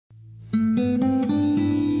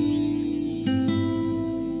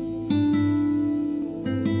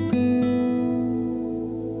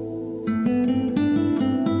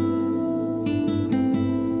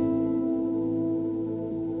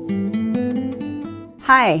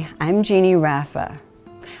Hi, I'm Benedict Raffa.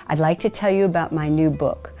 I'd like to tell you about my new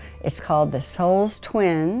book. It's called The Soul's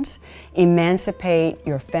Twins: Emancipate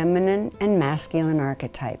Your Feminine and Masculine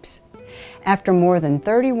Archetypes. After more than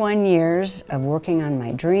 31 years of working on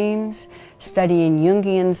my dreams, studying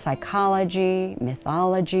Jungian psychology,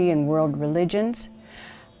 mythology, and world religions,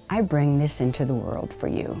 I bring this into the world for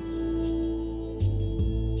you.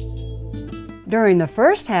 During the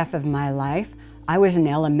first half of my life, I was an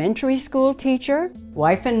elementary school teacher,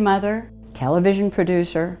 wife and mother, television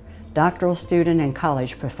producer, doctoral student, and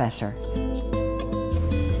college professor.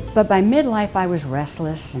 But by midlife, I was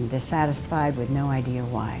restless and dissatisfied with no idea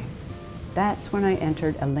why. That's when I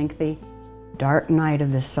entered a lengthy, dark night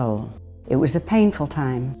of the soul. It was a painful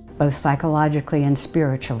time, both psychologically and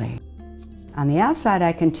spiritually. On the outside,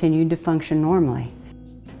 I continued to function normally.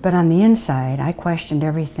 But on the inside, I questioned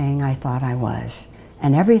everything I thought I was,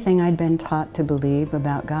 and everything I'd been taught to believe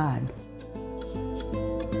about God.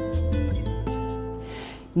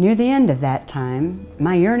 Near the end of that time,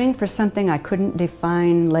 my yearning for something I couldn't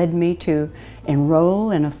define led me to enroll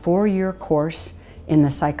in a 4-year course in the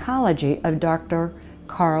psychology of Dr.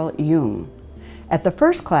 Carl Jung. At the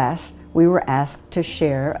first class, we were asked to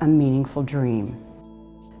share a meaningful dream.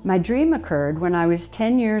 My dream occurred when I was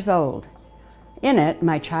 10 years old. In it,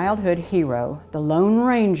 my childhood hero, the Lone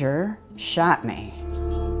Ranger, shot me.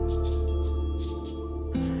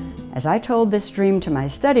 As I told this dream to my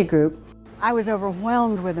study group, I was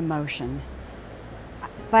overwhelmed with emotion,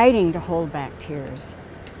 fighting to hold back tears.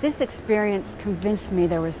 This experience convinced me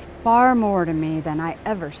there was far more to me than I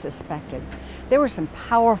ever suspected. There were some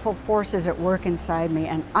powerful forces at work inside me,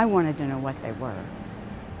 and I wanted to know what they were.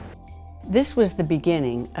 This was the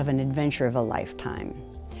beginning of an adventure of a lifetime,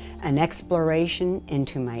 an exploration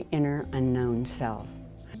into my inner unknown self.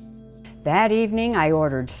 That evening, I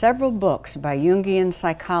ordered several books by Jungian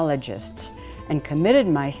psychologists and committed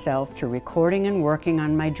myself to recording and working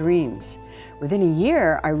on my dreams. Within a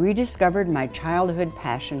year, I rediscovered my childhood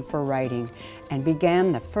passion for writing and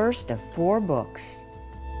began the first of 4 books.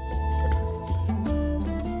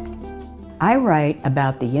 I write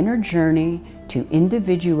about the inner journey to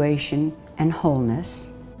individuation and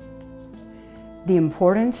wholeness, the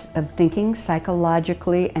importance of thinking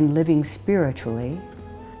psychologically and living spiritually,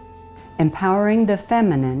 empowering the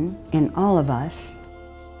feminine in all of us,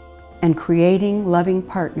 and creating loving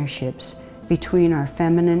partnerships between our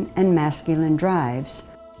feminine and masculine drives,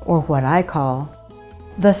 or what I call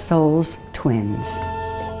the soul's twins.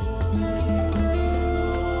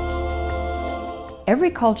 Every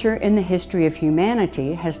culture in the history of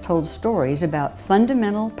humanity has told stories about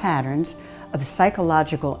fundamental patterns of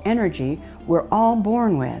psychological energy we're all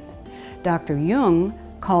born with. Dr. Jung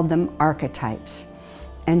called them archetypes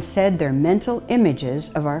and said they're mental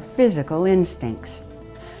images of our physical instincts.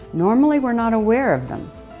 Normally, we're not aware of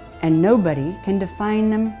them, and nobody can define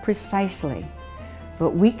them precisely. But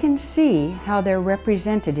we can see how they're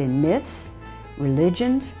represented in myths,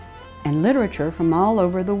 religions, and literature from all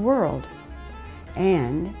over the world.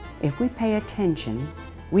 And if we pay attention,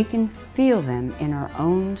 we can feel them in our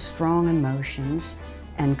own strong emotions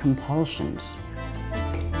and compulsions.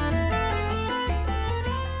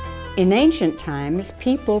 In ancient times,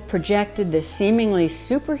 people projected the seemingly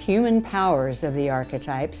superhuman powers of the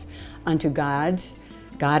archetypes onto gods,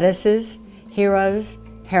 goddesses, heroes,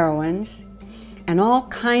 heroines, and all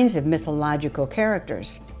kinds of mythological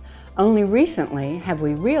characters. Only recently have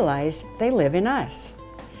we realized they live in us.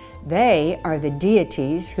 They are the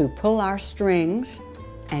deities who pull our strings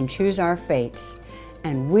and choose our fates,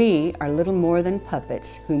 and we are little more than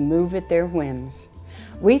puppets who move at their whims.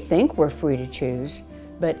 We think we're free to choose,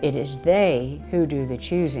 but it is they who do the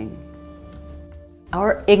choosing.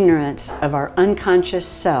 Our ignorance of our unconscious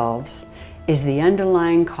selves is the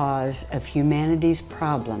underlying cause of humanity's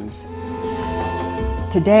problems.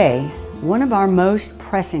 Today, one of our most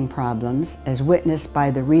pressing problems, as witnessed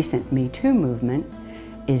by the recent Me Too movement,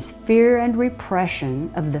 is fear and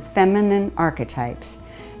repression of the feminine archetypes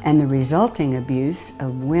and the resulting abuse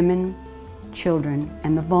of women, children,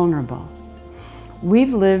 and the vulnerable.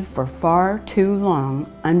 We've lived for far too long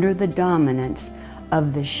under the dominance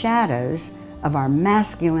of the shadows of our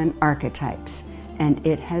masculine archetypes, and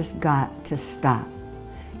it has got to stop.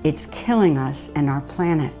 It's killing us and our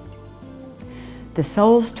planet. The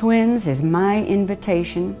Soul's Twins is my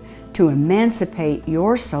invitation to emancipate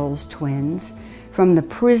your soul's twins from the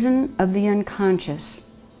prison of the unconscious.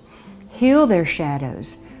 Heal their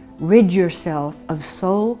shadows, rid yourself of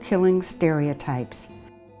soul-killing stereotypes,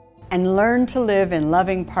 and learn to live in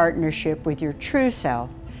loving partnership with your true self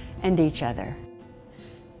and each other.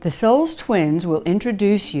 The soul's twins will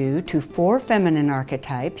introduce you to 4 feminine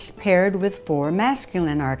archetypes paired with 4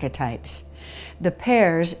 masculine archetypes. The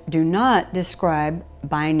pairs do not describe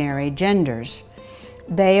binary genders.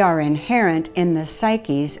 They are inherent in the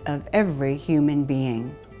psyches of every human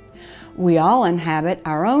being. We all inhabit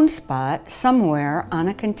our own spot somewhere on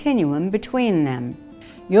a continuum between them.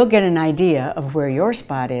 You'll get an idea of where your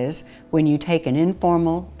spot is when you take an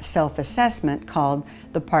informal self-assessment called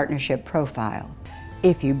the Partnership Profile.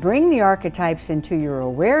 If you bring the archetypes into your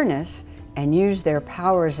awareness and use their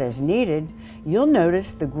powers as needed, you'll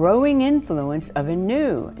notice the growing influence of a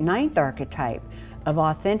new 9th archetype of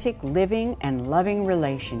authentic living and loving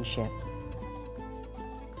relationship.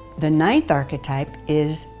 The 9th archetype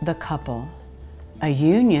is the couple, a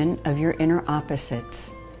union of your inner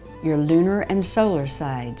opposites, your lunar and solar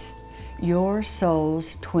sides, your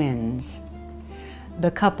soul's twins. The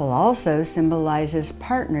couple also symbolizes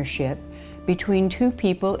partnership between 2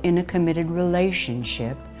 people in a committed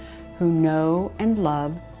relationship who know and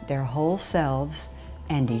love their whole selves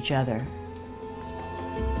and each other.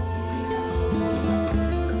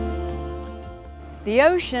 The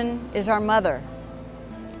ocean is our mother,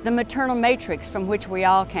 the maternal matrix from which we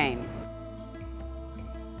all came.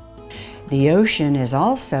 The ocean is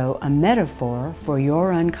also a metaphor for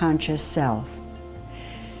your unconscious self.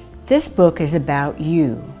 This book is about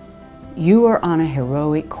you. You are on a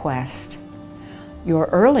heroic quest. Your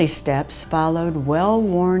early steps followed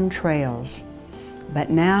well-worn trails,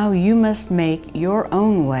 but now you must make your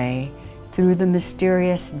own way through the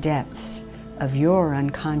mysterious depths of your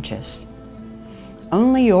unconscious.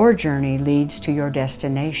 Only your journey leads to your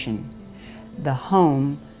destination, the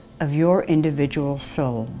home of your individual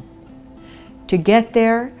soul. To get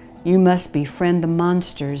there, you must befriend the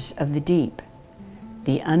monsters of the deep,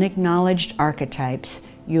 the unacknowledged archetypes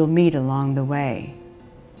you'll meet along the way.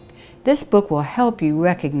 This book will help you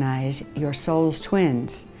recognize your soul's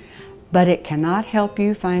twins, but it cannot help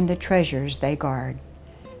you find the treasures they guard.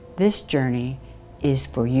 This journey is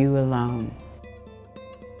for you alone.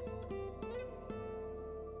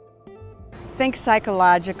 Think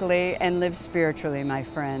psychologically and live spiritually, my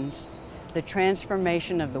friends. The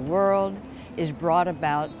transformation of the world is brought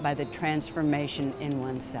about by the transformation in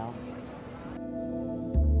oneself.